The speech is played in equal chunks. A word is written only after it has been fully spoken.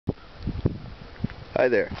Hi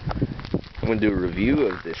there. I'm going to do a review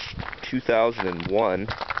of this 2001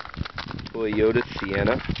 Toyota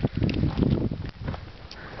Sienna.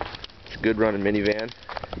 It's a good running minivan.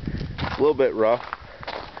 It's a little bit rough.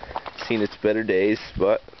 Seen its better days,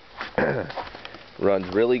 but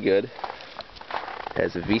runs really good.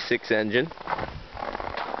 Has a V6 engine. You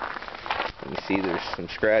can see there's some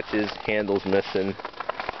scratches, handles missing.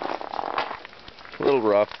 A little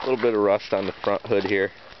rough, a little bit of rust on the front hood here.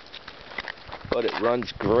 But it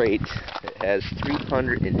runs great. It has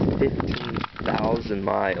 315,000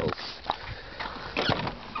 miles.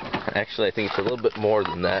 Actually, I think it's a little bit more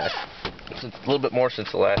than that. It's a little bit more since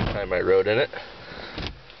the last time I rode in it.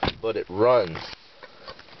 But it runs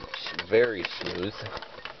very smooth.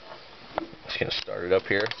 I'm just going to start it up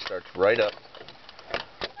here. It starts right up.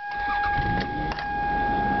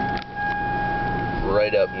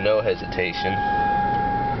 Right up, no hesitation.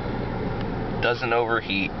 Doesn't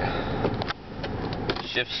overheat.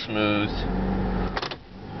 Shifts smooth.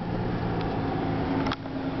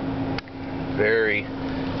 Very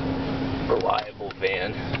reliable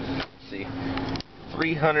van. Let's see,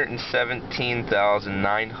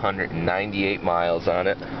 317,998 miles on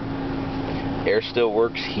it. Air still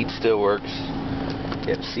works, heat still works. You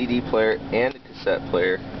have a CD player and a cassette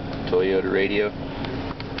player. Toyota radio.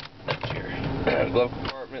 That's your glove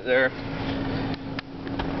compartment there.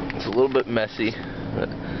 It's a little bit messy, but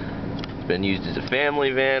it's been used as a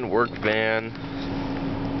family van, work van,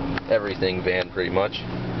 everything van pretty much.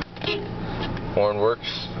 Horn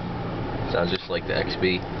works. Sounds just like the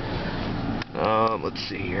XB. Let's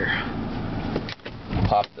see here.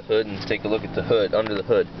 Pop the hood and take a look at the hood, under the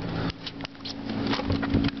hood.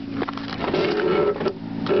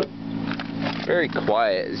 Very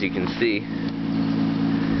quiet, as you can see.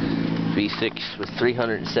 V6 with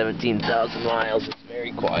 317,000 miles. It's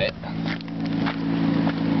very quiet.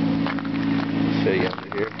 Show you under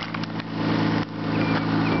here.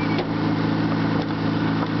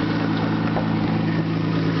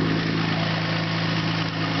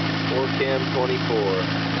 Cam 24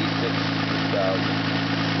 V6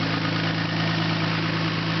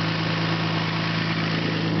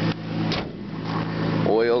 2000.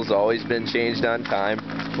 Oil's always been changed on time.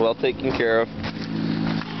 Well taken care of.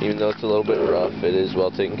 Even though it's a little bit rough, it is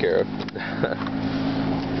well taken care of.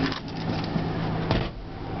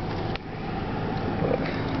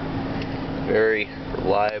 Very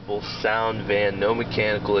reliable, sound van, no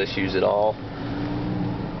mechanical issues at all.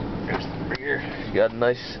 There's the rear. You got a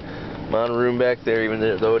nice amount of room back there, even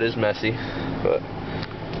though it is messy. But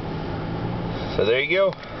so there you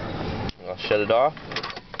go. I'll shut it off.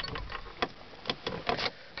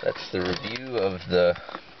 That's the review of the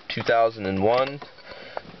 2001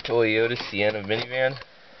 Toyota Sienna minivan.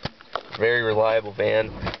 Very reliable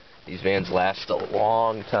van. These vans last a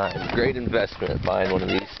long time. Great investment buying one of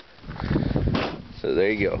these. So there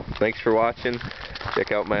you go. Thanks for watching.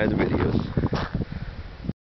 Check out my other videos.